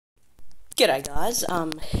G'day guys,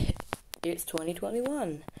 it's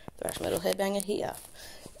 2021, Thrash Metal Headbanger here.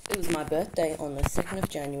 It was my birthday on the 2nd of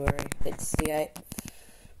January, it's the 8th,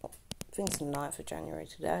 I think it's the 9th of January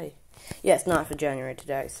today. Yeah, it's 9th of January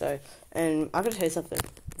today, and I've got to tell you something,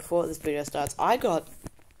 before this video starts, my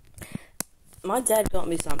dad got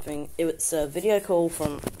me something. It's a video call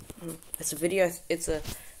it's a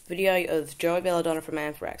video of Joey Belladonna from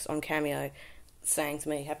Anthrax on Cameo saying to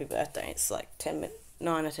me happy birthday. It's like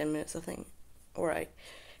 9 or 10 minutes, I think, or 8.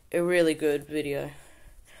 A really good video,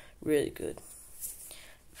 really good.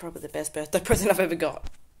 Probably the best birthday present I've ever got.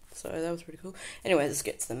 So that was pretty cool. Anyway, let's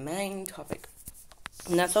get to the main topic.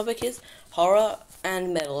 And that topic is horror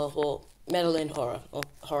and metal, or metal and horror, or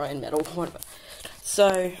horror and metal, whatever.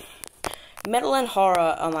 So, metal and horror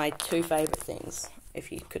are my two favourite things,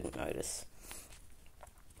 if you couldn't notice.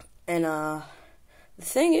 And, the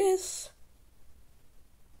thing is,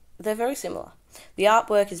 they're very similar. The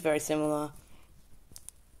artwork is very similar.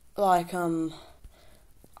 Like, I'm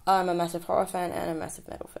a massive horror fan and a massive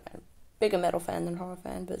metal fan. Bigger metal fan than horror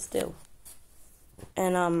fan, but still.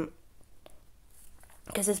 And,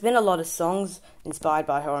 because there's been a lot of songs inspired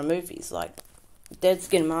by horror movies, like Dead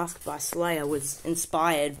Skin Mask by Slayer was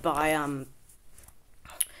inspired by,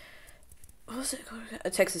 what was it called? A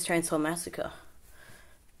Texas Chainsaw Massacre.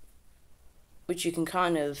 Which you can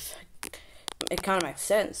it kind of makes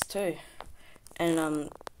sense, too. And,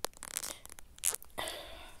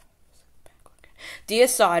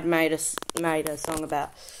 Deicide made a song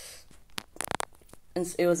about,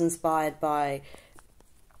 it was inspired by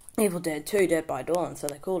Evil Dead 2, Dead by Dawn, so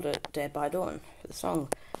they called it Dead by Dawn for the song.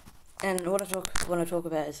 And what I want to talk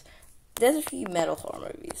about is, there's a few metal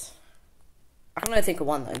horror movies. I can only think of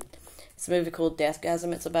one, though. It's a movie called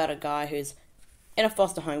Deathgasm. It's about a guy who's in a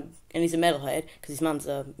foster home, and he's a metalhead, because his mum's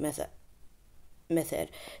a meth head.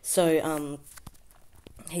 So,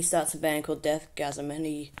 he starts a band called Deathgasm, and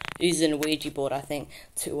he uses a Ouija board, I think,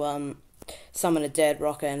 to, summon a dead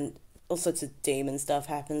rocker, and all sorts of demon stuff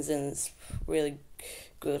happens, and it's really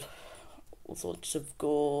good. All sorts of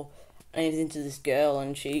gore, and he's into this girl,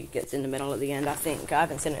 and she gets in the middle at the end, I think. I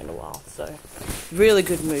haven't seen it in a while, so, really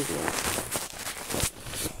good movie.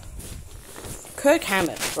 Kirk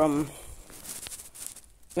Hammett from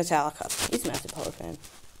Metallica. He's a massive horror fan.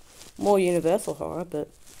 More universal horror, but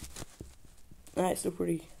no, it's still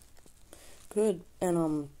pretty good. And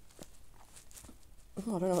I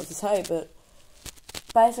don't know what to say, but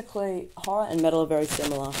basically horror and metal are very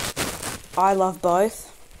similar. I love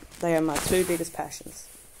both. They are my two biggest passions.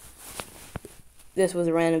 This was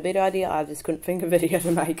a random video idea. I just couldn't think of a video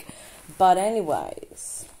to make. But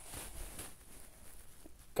anyways,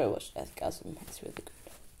 go watch Deathgasm. It's really good.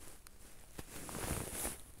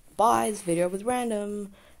 Bye. This video was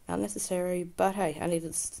random, unnecessary, but hey, I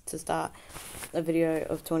needed to start a video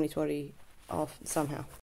of 2020 off somehow.